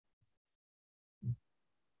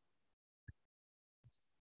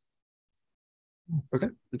Okay,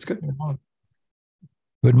 that's good.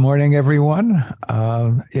 Good morning, everyone.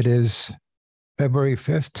 It is February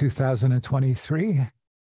 5th, 2023,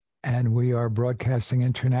 and we are broadcasting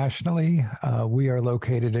internationally. We are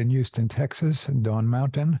located in Houston, Texas, in Dawn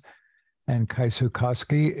Mountain, and Kaisu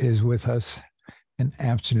Koski is with us in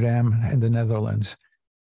Amsterdam in the Netherlands.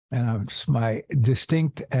 And it's my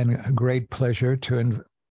distinct and great pleasure to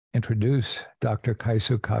introduce Dr.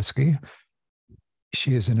 Kaisu Koski.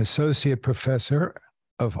 She is an associate professor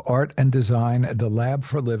of art and design at the Lab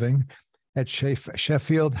for Living at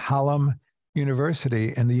Sheffield Hallam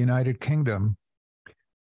University in the United Kingdom.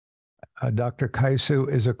 Dr. Kaisu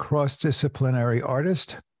is a cross-disciplinary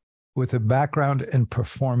artist with a background in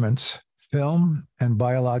performance, film, and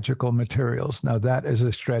biological materials. Now, that is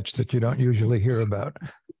a stretch that you don't usually hear about.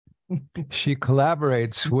 She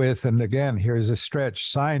collaborates with, and again, here's a stretch,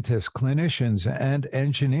 scientists, clinicians, and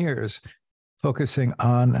engineers focusing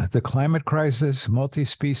on the climate crisis,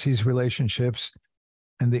 multi-species relationships,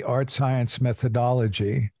 and the art-science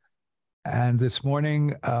methodology. And this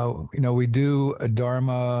morning, we do a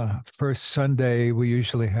Dharma first Sunday. We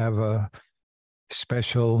usually have a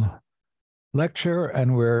special lecture,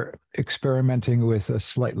 and we're experimenting with a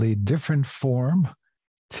slightly different form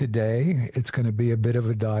today. It's going to be a bit of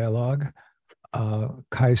a dialogue.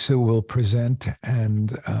 Kaisu will present,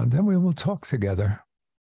 and then we will talk together.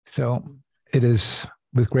 So it is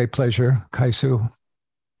with great pleasure. Kaisu,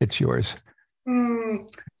 it's yours.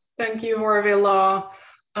 Thank you, Harvey.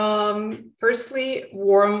 Firstly,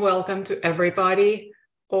 warm welcome to everybody,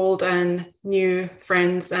 old and new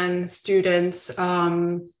friends and students.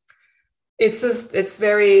 It's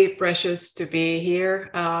very precious to be here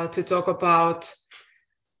to talk about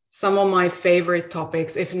some of my favorite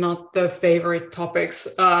topics, if not the favorite topics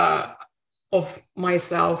of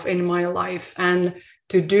myself in my life. And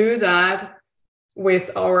to do that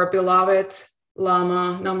with our beloved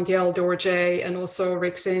Lama Namgyal Dorje, and also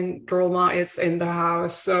Riksin Drolma is in the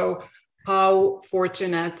house. So how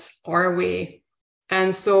fortunate are we?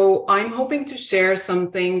 And so I'm hoping to share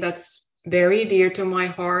something that's very dear to my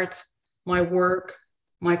heart, my work,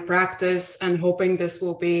 my practice, and hoping this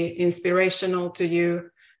will be inspirational to you,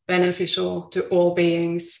 beneficial to all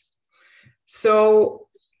beings. So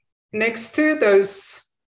next to those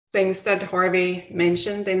things that Harvey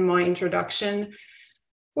mentioned in my introduction,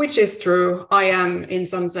 which is true, I am in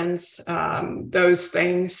some sense those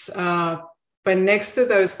things. But next to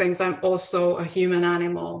those things, I'm also a human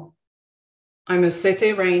animal. I'm a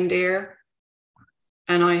city reindeer,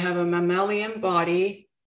 and I have a mammalian body,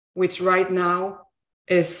 which right now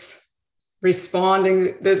is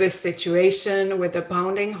responding to this situation with a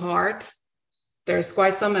pounding heart. There's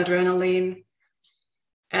quite some adrenaline.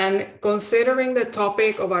 And considering the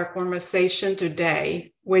topic of our conversation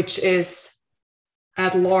today, which is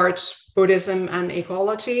at large Buddhism and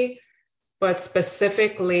ecology, but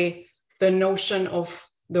specifically the notion of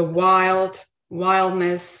the wild,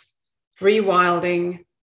 wildness, rewilding,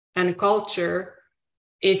 and culture,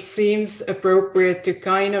 it seems appropriate to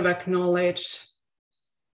kind of acknowledge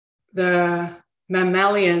the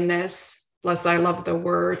mammalianness, plus I love the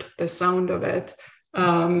word, the sound of it.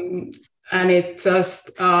 And it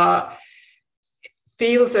just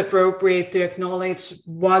feels appropriate to acknowledge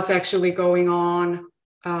what's actually going on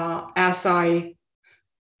as I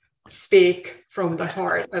speak from the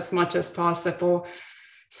heart as much as possible.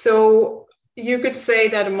 So you could say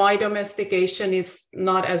that my domestication is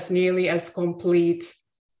not as nearly as complete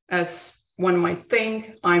as one might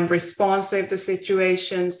think. I'm responsive to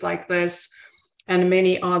situations like this and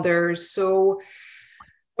many others. So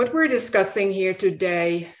what we're discussing here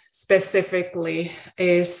today specifically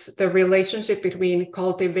is the relationship between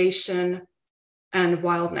cultivation and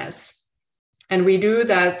wildness. And we do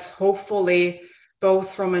that hopefully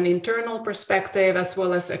both from an internal perspective as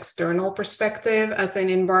well as external perspective as an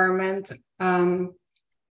environment, and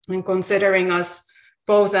considering us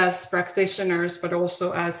both as practitioners, but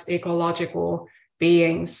also as ecological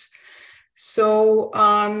beings. So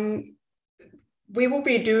we will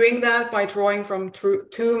be doing that by drawing from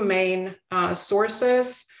two main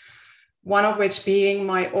sources, one of which being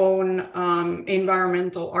my own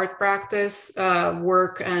environmental art practice,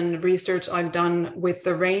 work and research I've done with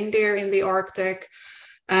the reindeer in the Arctic,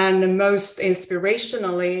 and most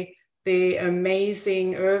inspirationally, the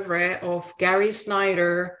amazing oeuvre of Gary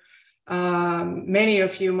Snyder. Many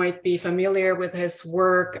of you might be familiar with his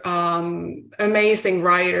work, amazing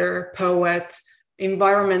writer, poet,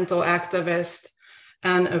 environmental activist,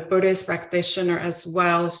 and a Buddhist practitioner as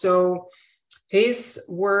well. So his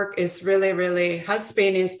work is really has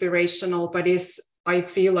been inspirational, but is I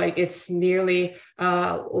feel like it's nearly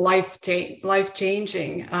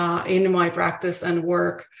life-changing in my practice and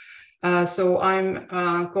work. So I'm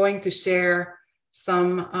going to share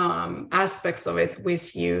some aspects of it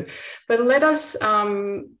with you. But let us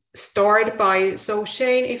start by, so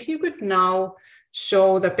Shane, if you could now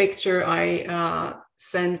show the picture I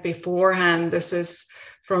sent beforehand. This is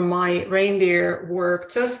from my reindeer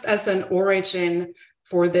work, just as an origin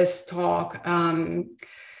for this talk.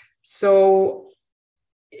 So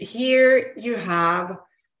here you have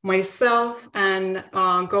myself, and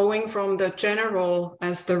going from the general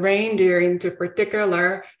as the reindeer into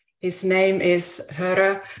particular, his name is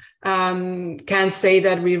Hörö. Can't say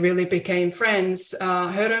that we really became friends.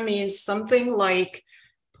 Hörö means something like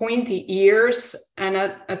pointy ears and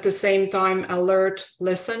at the same time alert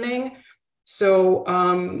listening. So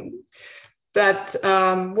that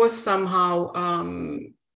was somehow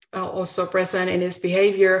also present in his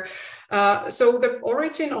behavior. So the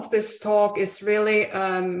origin of this talk is really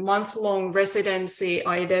a month-long residency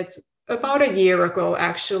I did about a year ago,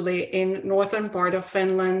 actually, in northern part of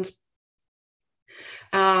Finland.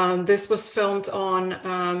 This was filmed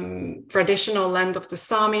on traditional land of the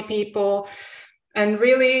Sami people. And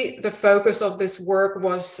really the focus of this work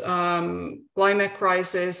was climate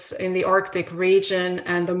crisis in the Arctic region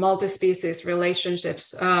and the multi-species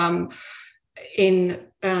relationships in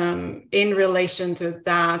relation to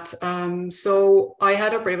that. So I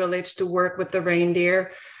had a privilege to work with the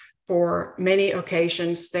reindeer for many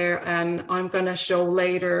occasions there, and I'm going to show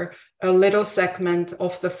later a little segment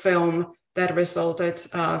of the film that resulted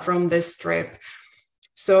from this trip.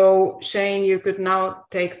 So Shane, you could now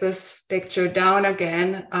take this picture down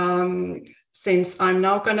again, since I'm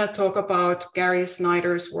now going to talk about Gary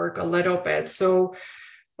Snyder's work a little bit. So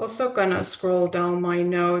also going to scroll down my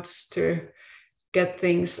notes to get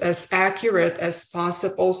things as accurate as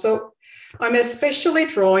possible. So I'm especially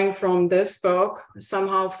drawing from this book.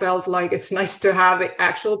 Somehow felt like it's nice to have the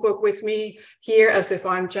actual book with me here, as if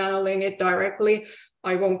I'm channeling it directly.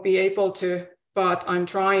 I won't be able to, but I'm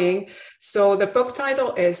trying. So the book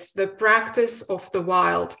title is The Practice of the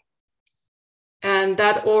Wild. And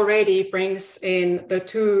that already brings in the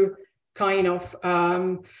two kind of,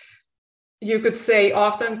 you could say,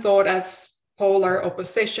 often thought as polar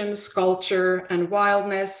oppositions, culture and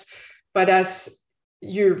wildness. But as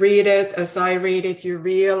you read it, as I read it, you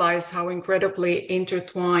realize how incredibly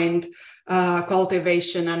intertwined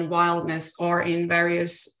cultivation and wildness are in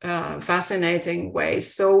various fascinating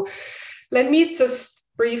ways. So let me just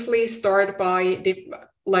briefly start by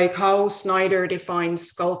how Snyder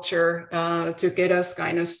defines culture to get us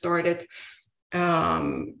kind of started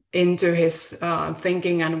into his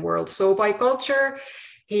thinking and world. So by culture,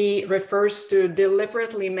 he refers to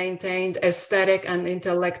deliberately maintained aesthetic and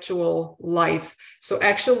intellectual life. So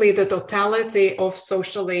actually the totality of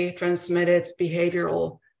socially transmitted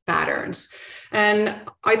behavioral patterns. And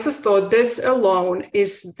I just thought this alone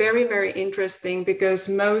is very, very interesting, because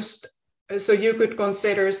so you could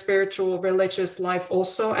consider spiritual religious life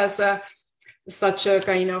also as such a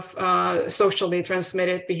kind of socially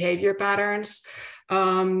transmitted behavior patterns.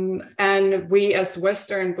 And we as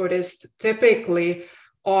Western Buddhists typically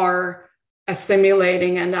are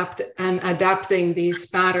assimilating and adapting these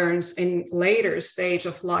patterns in later stage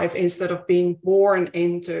of life instead of being born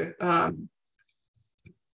into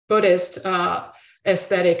Buddhist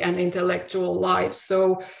aesthetic and intellectual lives.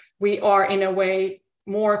 So we are in a way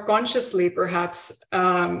more consciously perhaps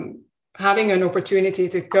having an opportunity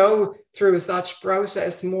to go through such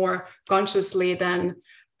process more consciously than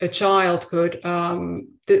a child could.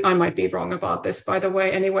 I might be wrong about this, by the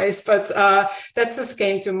way, anyways, but that just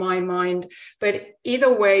came to my mind. But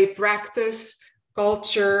either way, practice,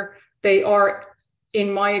 culture, they are,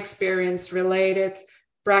 in my experience, related.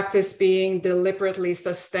 Practice being deliberately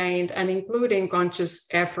sustained and including conscious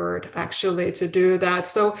effort actually to do that.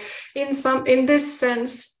 So in this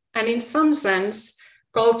sense, and in some sense,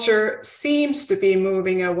 culture seems to be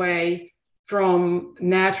moving away from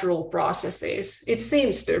natural processes. It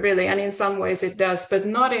seems to really, and in some ways it does, but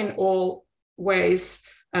not in all ways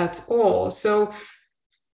at all. So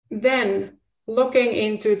then looking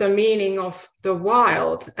into the meaning of the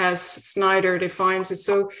wild as Snyder defines it.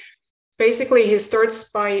 So basically, he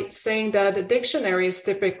starts by saying that the dictionaries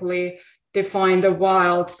typically define the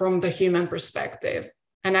wild from the human perspective,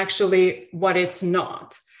 and actually what it's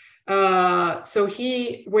not. So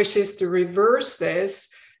he wishes to reverse this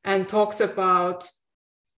and talks about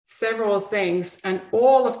several things. And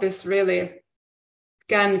all of this really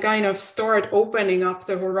can kind of start opening up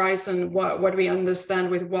the horizon, what we understand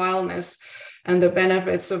with wildness and the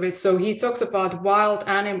benefits of it. So he talks about wild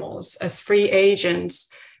animals as free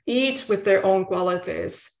agents each with their own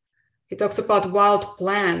qualities. He talks about wild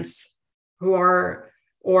plants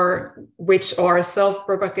which are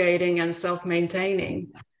self-propagating and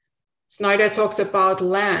self-maintaining. Snyder talks about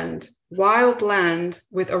land, wild land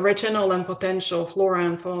with original and potential flora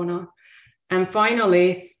and fauna. And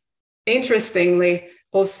finally, interestingly,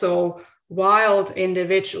 also wild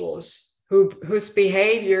individuals whose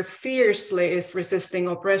behavior fiercely is resisting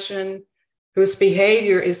oppression, whose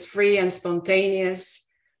behavior is free and spontaneous,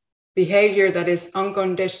 behavior that is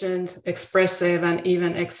unconditioned, expressive, and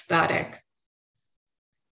even ecstatic.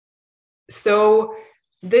 So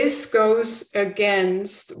this goes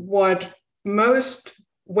against what most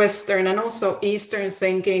Western and also Eastern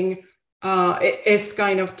thinking is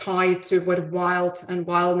kind of tied to what wild and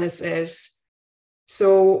wildness is.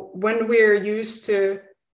 So when we're used to,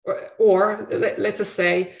 or let's just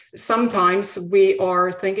say, sometimes we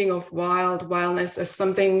are thinking of wildness as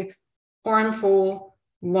something harmful,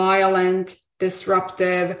 violent,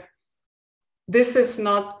 disruptive. This is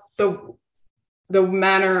not the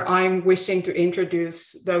manner I'm wishing to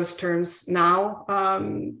introduce those terms now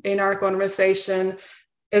in our conversation,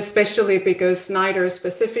 especially because Snyder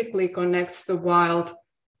specifically connects the wild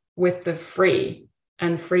with the free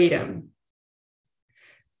and freedom.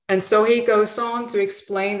 And so he goes on to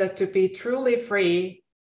explain that to be truly free,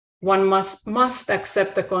 one must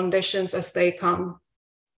accept the conditions as they come: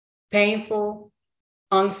 painful,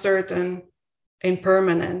 uncertain,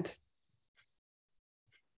 impermanent.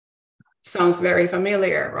 Sounds very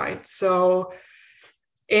familiar, right? So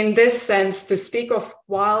in this sense, to speak of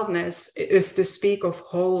wildness is to speak of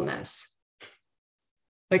wholeness.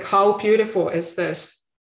 Like, how beautiful is this?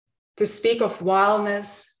 To speak of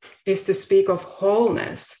wildness is to speak of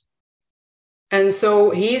wholeness. And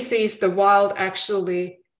so he sees the wild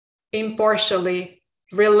actually impartially,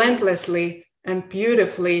 relentlessly, and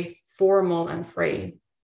beautifully formal and free.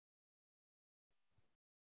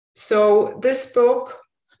 So this book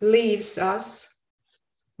leaves us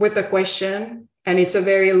with a question, and it's a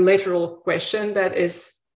very literal question that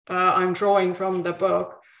is I'm drawing from the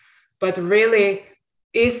book, but really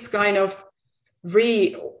is kind of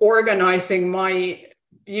reorganizing my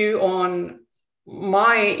view on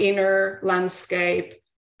my inner landscape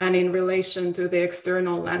and in relation to the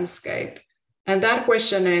external landscape. And that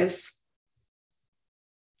question is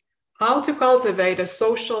how to cultivate a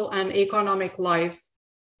social and economic life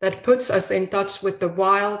that puts us in touch with the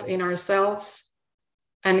wild in ourselves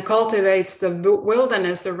and cultivates the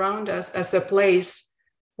wilderness around us as a place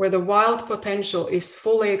where the wild potential is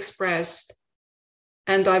fully expressed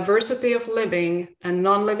and diversity of living and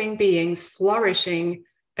non-living beings flourishing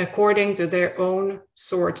according to their own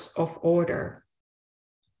sorts of order.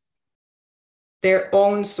 Their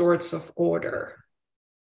own sorts of order.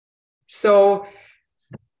 So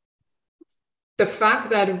the fact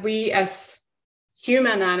that we as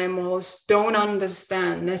human animals don't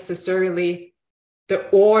understand necessarily the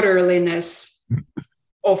orderliness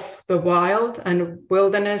of the wild and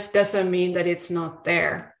wilderness doesn't mean that it's not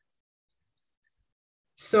there.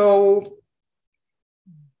 So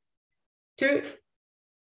to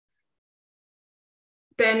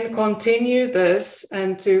then continue this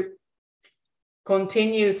and to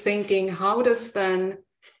continue thinking, how does then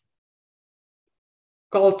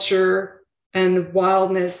culture and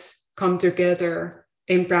wildness come together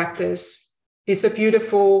in practice? It's a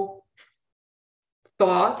beautiful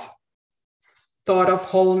thought of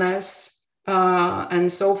wholeness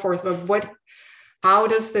and so forth. But how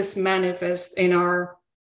does this manifest in our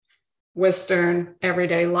Western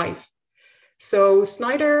everyday life? So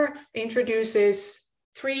Snyder introduces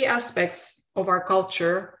 3 aspects of our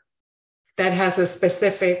culture that has a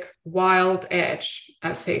specific wild edge,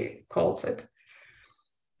 as he calls it.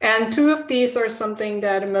 And 2 of these are something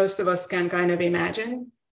that most of us can kind of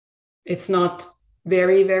imagine. It's not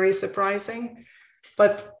very, very surprising,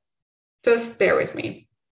 but just bear with me.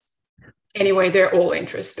 Anyway, they're all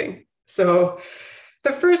interesting. So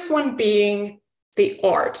the first one being the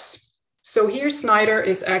arts. So here Snyder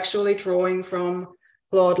is actually drawing from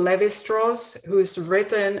Claude Lévi-Strauss, who's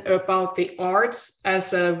written about the arts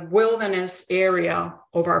as a wilderness area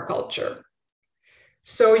of our culture.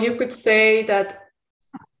 So you could say that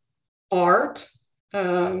art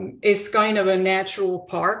is kind of a natural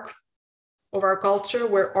park of our culture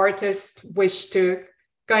where artists wish to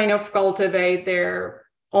kind of cultivate their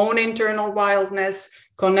own internal wildness,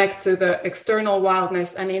 connect to the external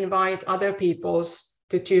wildness, and invite other peoples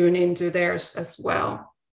to tune into theirs as well.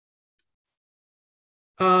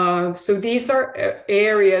 So these are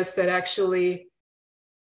areas that actually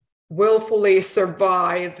willfully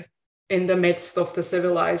survive in the midst of the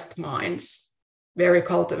civilized minds, very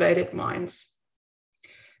cultivated minds.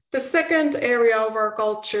 The second area of our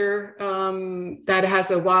culture that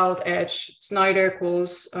has a wild edge, Snyder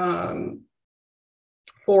calls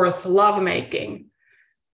forth lovemaking.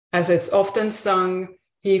 As it's often sung,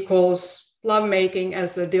 he calls lovemaking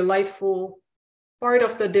as a delightful part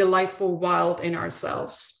of the delightful wild in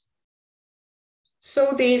ourselves.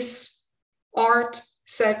 So these art,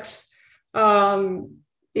 sex,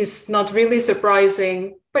 is not really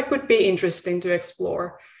surprising, but could be interesting to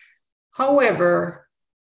explore. However,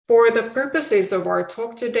 for the purposes of our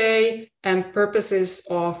talk today and purposes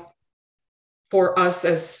for us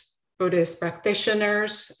as Buddhist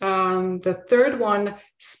practitioners, the third one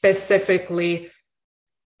specifically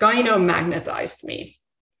gynomagnetized me.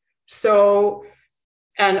 So,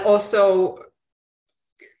 and also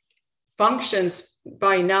functions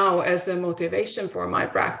by now as a motivation for my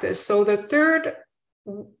practice. So the third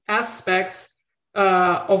aspect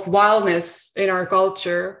of wildness in our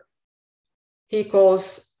culture, he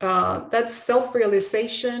calls that's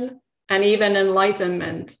self-realization and even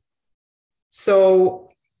enlightenment. So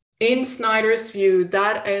in Snyder's view,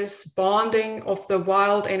 that is bonding of the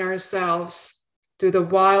wild in ourselves to the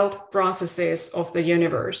wild processes of the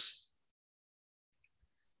universe.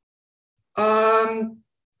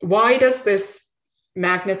 Why does this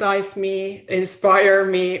magnetize me, inspire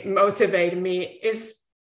me, motivate me? Is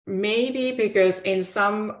maybe because in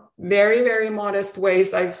some very, very modest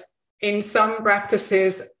ways, in some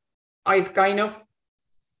practices, I've kind of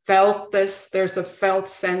felt this, there's a felt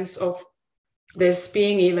sense of this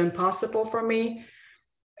being even possible for me.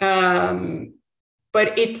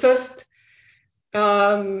 But it just,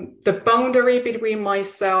 the boundary between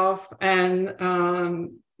myself and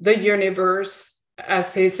the universe,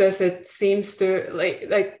 as he says, it seems to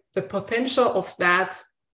like the potential of that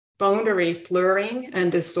boundary blurring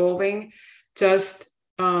and dissolving just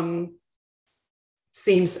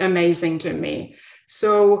seems amazing to me.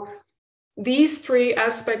 So these three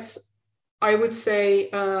aspects, I would say,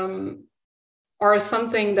 are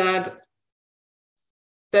something that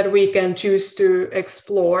we can choose to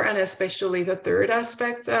explore, and especially the third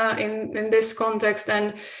aspect in this context.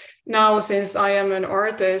 And now, since I am an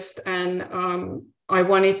artist and I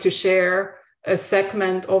wanted to share a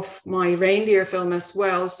segment of my reindeer film as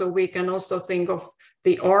well, so we can also think of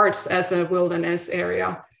the arts as a wilderness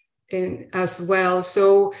area as well.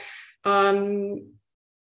 So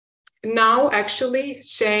now, actually,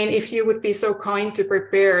 Shane, if you would be so kind to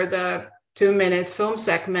prepare the 2-minute film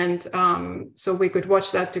segment so we could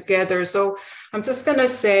watch that together. So I'm just going to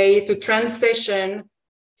say, to transition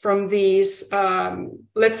from these,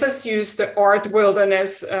 let's just use the art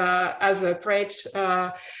wilderness as a bridge.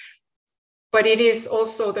 But it is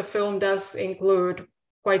also, the film does include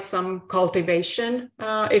quite some cultivation,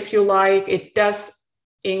 if you like. It does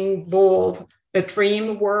involve a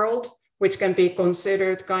dream world, which can be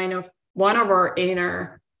considered kind of one of our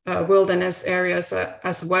inner wilderness areas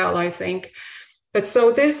as well, I think. But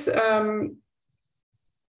so this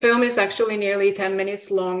film is actually nearly 10 minutes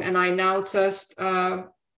long, and I now just,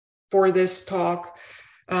 for this talk,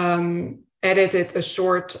 edited a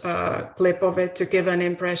short clip of it to give an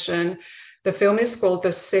impression. The film is called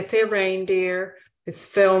The City Reindeer. It's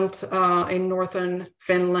filmed in northern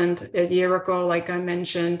Finland a year ago, like I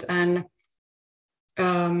mentioned. And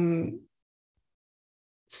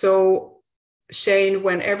so, Shane,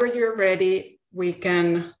 whenever you're ready, we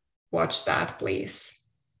can watch that, please.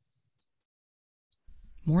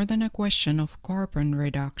 More than a question of carbon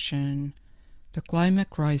reduction, the climate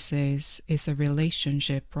crisis is a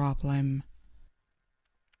relationship problem.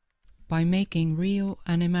 By making real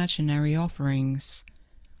and imaginary offerings,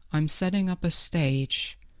 I'm setting up a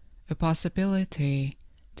stage, a possibility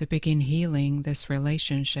to begin healing this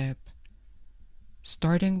relationship,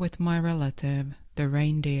 starting with my relative, the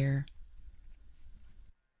reindeer.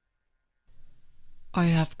 I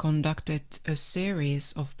have conducted a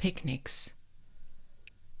series of picnics,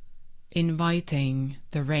 inviting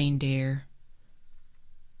the reindeer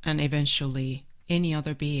and eventually any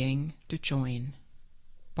other being to join.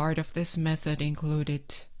 Part of this method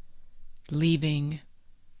included leaving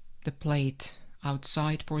the plate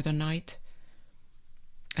outside for the night,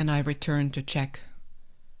 and I returned to check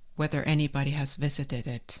whether anybody has visited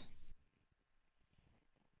it.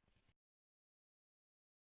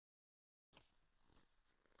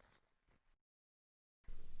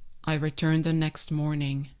 I returned the next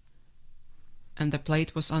morning, and the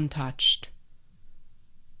plate was untouched.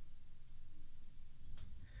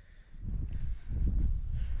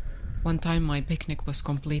 One time my picnic was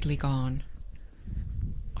completely gone.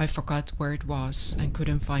 I forgot where it was and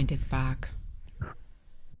couldn't find it back.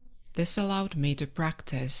 This allowed me to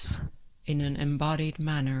practice in an embodied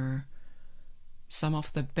manner some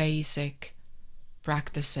of the basic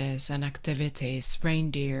practices and activities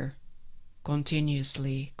reindeer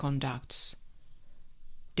continuously conducts: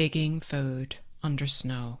 digging food under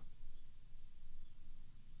snow.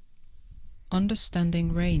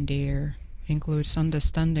 Understanding reindeer includes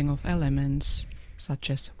understanding of elements such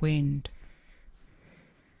as wind.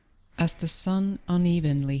 As the sun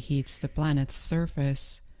unevenly heats the planet's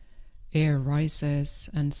surface, air rises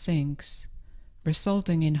and sinks,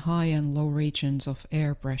 resulting in high and low regions of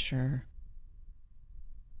air pressure.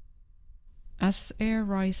 As air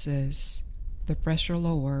rises, the pressure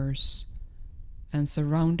lowers, and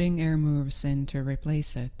surrounding air moves in to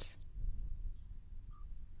replace it.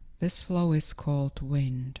 This flow is called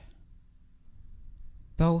wind.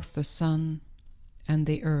 Both the sun and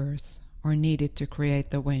the earth are needed to create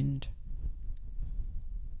the wind.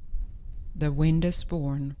 The wind is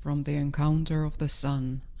born from the encounter of the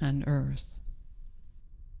sun and earth.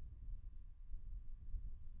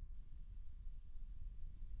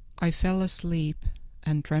 I fell asleep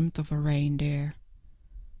and dreamt of a reindeer.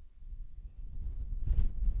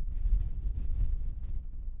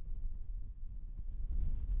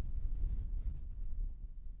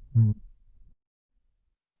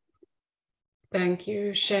 Thank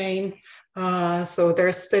you, Shane. So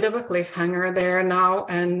there's a bit of a cliffhanger there now,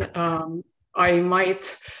 and I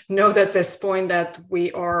might note at this point that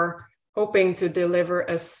we are hoping to deliver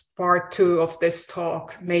as part 2 of this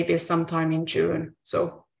talk, maybe sometime in June.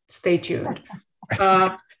 So stay tuned.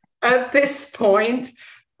 At this point,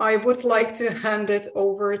 I would like to hand it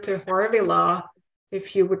over to Harvila,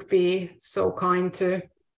 if you would be so kind to.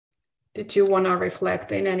 Did you want to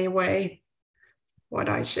reflect in any way what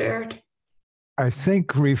I shared? I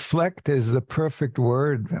think reflect is the perfect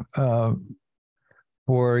word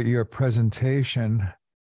for your presentation,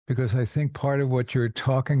 because I think part of what you're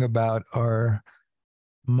talking about are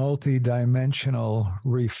multidimensional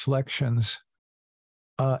reflections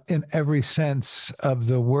in every sense of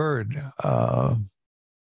the word. I'm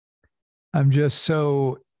just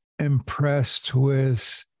so impressed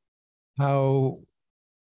with how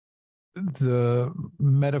the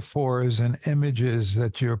metaphors and images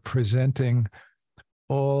that you're presenting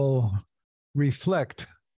all reflect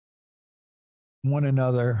one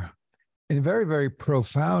another in very, very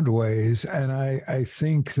profound ways. And I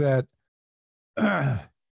think that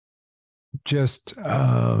just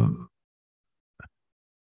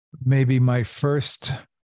maybe my first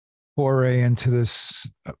foray into this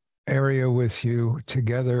area with you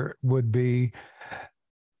together would be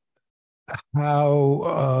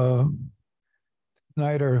how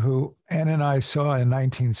Snyder, who Ann and I saw in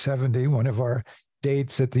 1970, one of our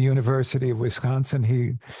dates at the University of Wisconsin,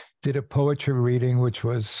 he did a poetry reading, which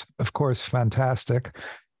was, of course, fantastic.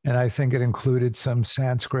 And I think it included some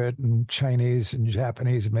Sanskrit and Chinese and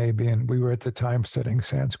Japanese, maybe. And we were at the time studying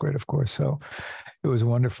Sanskrit, of course. So it was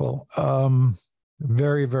wonderful.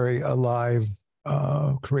 Very, very alive,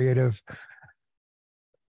 creative.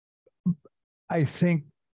 I think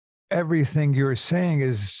everything you're saying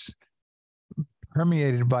is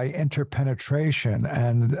permeated by interpenetration,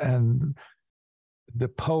 and the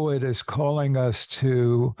poet is calling us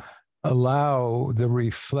to allow the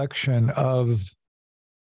reflection of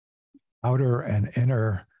outer and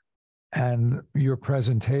inner. And your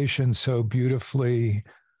presentation so beautifully,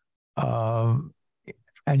 and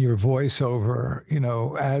your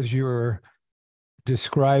voiceover, as you're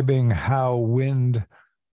describing how wind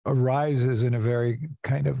arises in a very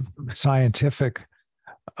kind of scientific,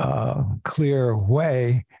 clear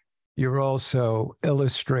way, you're also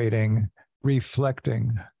illustrating,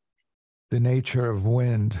 reflecting the nature of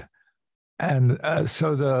wind. And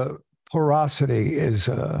so the porosity is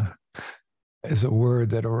a word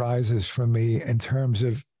that arises from me in terms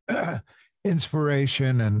of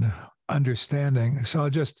inspiration and understanding. So I'll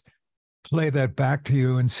just play that back to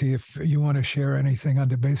you and see if you want to share anything on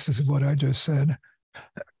the basis of what I just said.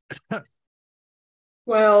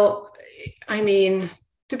 Well, I mean,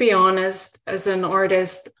 to be honest, as an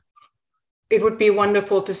artist, it would be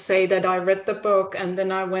wonderful to say that I read the book and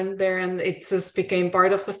then I went there and it just became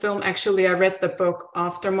part of the film. Actually, I read the book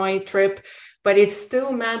after my trip, but it's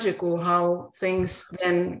still magical how things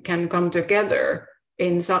then can come together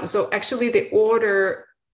in some. So actually, the order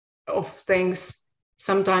of things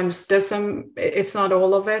sometimes doesn't, it's not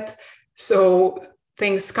all of it. So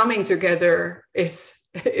things coming together is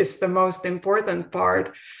the most important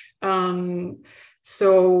part.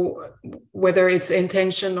 So whether it's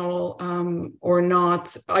intentional or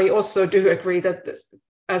not, I also do agree that the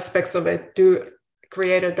aspects of it do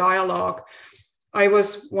create a dialogue. I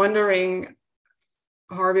was wondering,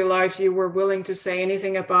 Harvey, if you were willing to say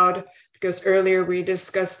anything about, because earlier we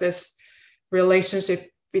discussed this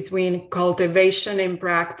relationship between cultivation in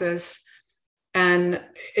practice. And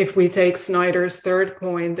if we take Snyder's third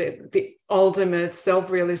point, the ultimate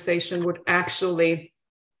self-realization would actually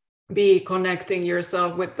be connecting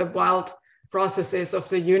yourself with the wild processes of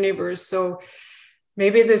the universe. So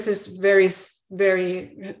maybe this is very,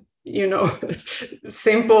 very,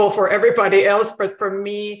 simple for everybody else, but for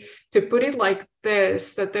me to put it like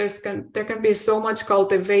this, that there can be so much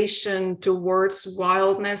cultivation towards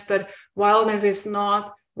wildness, that wildness is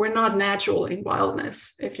not, we're not natural in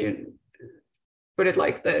wildness, if you put it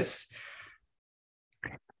like this.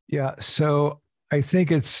 Yeah, so I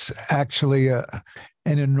think it's actually an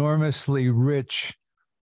enormously rich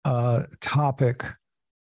topic.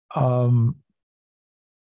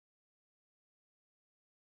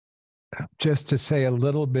 Just to say a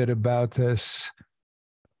little bit about this,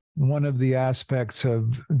 one of the aspects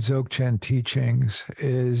of Dzogchen teachings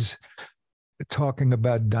is talking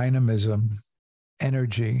about dynamism,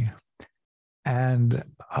 energy, and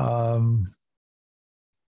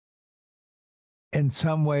in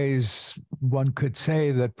some ways, one could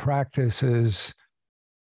say that practice is,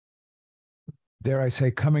 dare I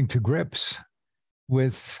say, coming to grips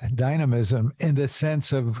with dynamism in the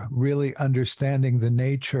sense of really understanding the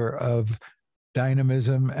nature of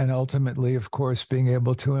dynamism and ultimately, of course, being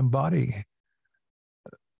able to embody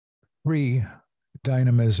free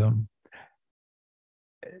dynamism.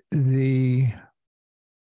 The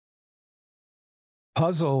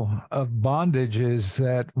puzzle of bondage is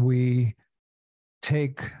that we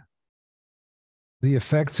take the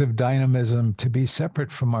effects of dynamism to be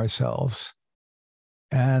separate from ourselves,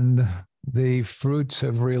 and the fruits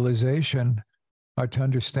of realization are to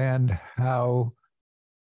understand how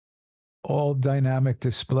all dynamic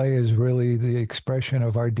display is really the expression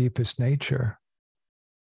of our deepest nature.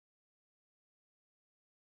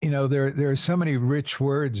 There are so many rich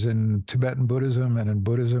words in Tibetan Buddhism and in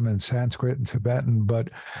Buddhism and Sanskrit and Tibetan, but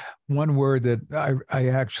one word that I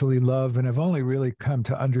actually love and have only really come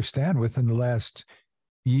to understand within the last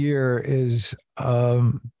year is,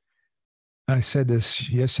 I said this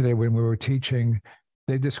yesterday when we were teaching,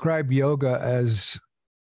 they describe yoga as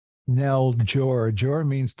Nel Jor. Jor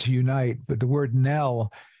means to unite, but the word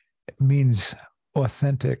Nel means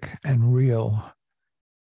authentic and real.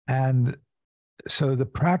 And so the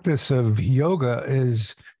practice of yoga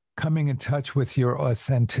is coming in touch with your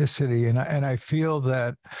authenticity. And I feel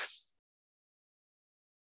that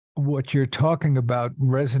what you're talking about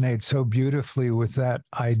resonates so beautifully with that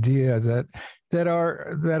idea that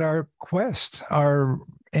our quest, our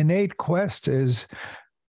innate quest, is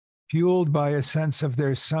fueled by a sense of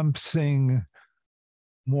there's something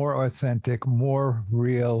more authentic, more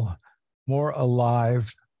real, more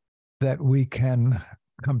alive that we can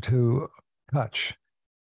come to touch.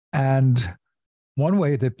 And one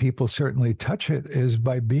way that people certainly touch it is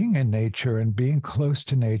by being in nature and being close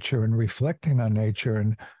to nature and reflecting on nature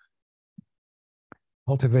and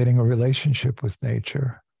cultivating a relationship with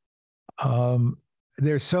nature.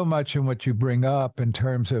 There's so much in what you bring up in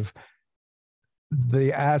terms of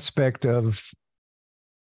the aspect of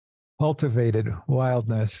cultivated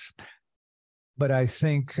wildness. But I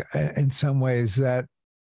think in some ways that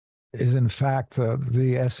is in fact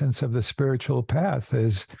the essence of the spiritual path,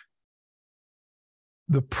 is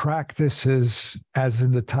the practices, as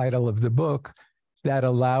in the title of the book, that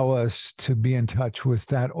allow us to be in touch with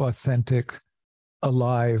that authentic,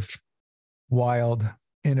 alive, wild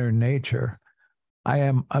inner nature. I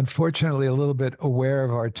am unfortunately a little bit aware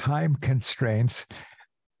of our time constraints,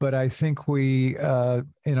 but I think we,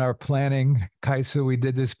 in our planning, Kaisu, we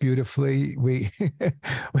did this beautifully. We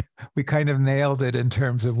we kind of nailed it in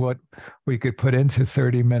terms of what we could put into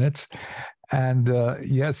 30 minutes. And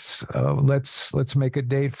yes, let's make a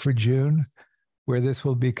date for June where this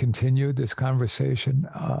will be continued, this conversation.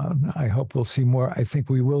 I hope we'll see more. I think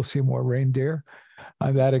we will see more reindeer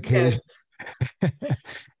on that occasion. Yes.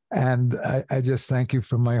 And I just thank you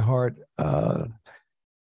from my heart.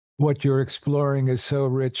 What you're exploring is so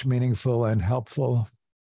rich, meaningful, and helpful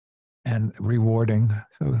and rewarding.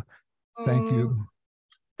 So thank you.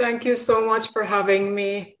 Thank you so much for having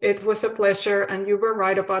me. It was a pleasure, and you were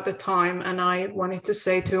right about the time, and I wanted to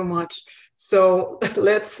say too much. So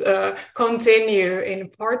let's continue in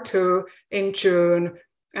part 2 in June,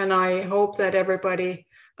 and I hope that everybody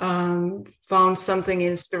found something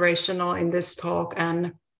inspirational in this talk,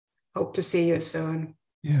 and hope to see you soon.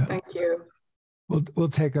 Yeah. Thank you. We'll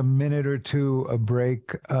take a minute or two, a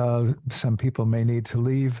break. Some people may need to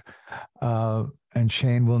leave, and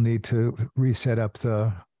Shane will need to reset up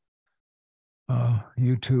the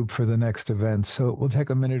YouTube for the next event. So we'll take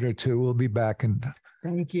a minute or two. We'll be back in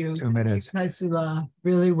Thank you. 2 minutes. Kaisula,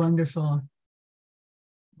 really wonderful.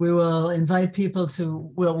 We will invite people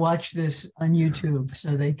we'll watch this on YouTube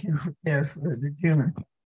so they can prepare for the June.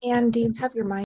 And do you have your mic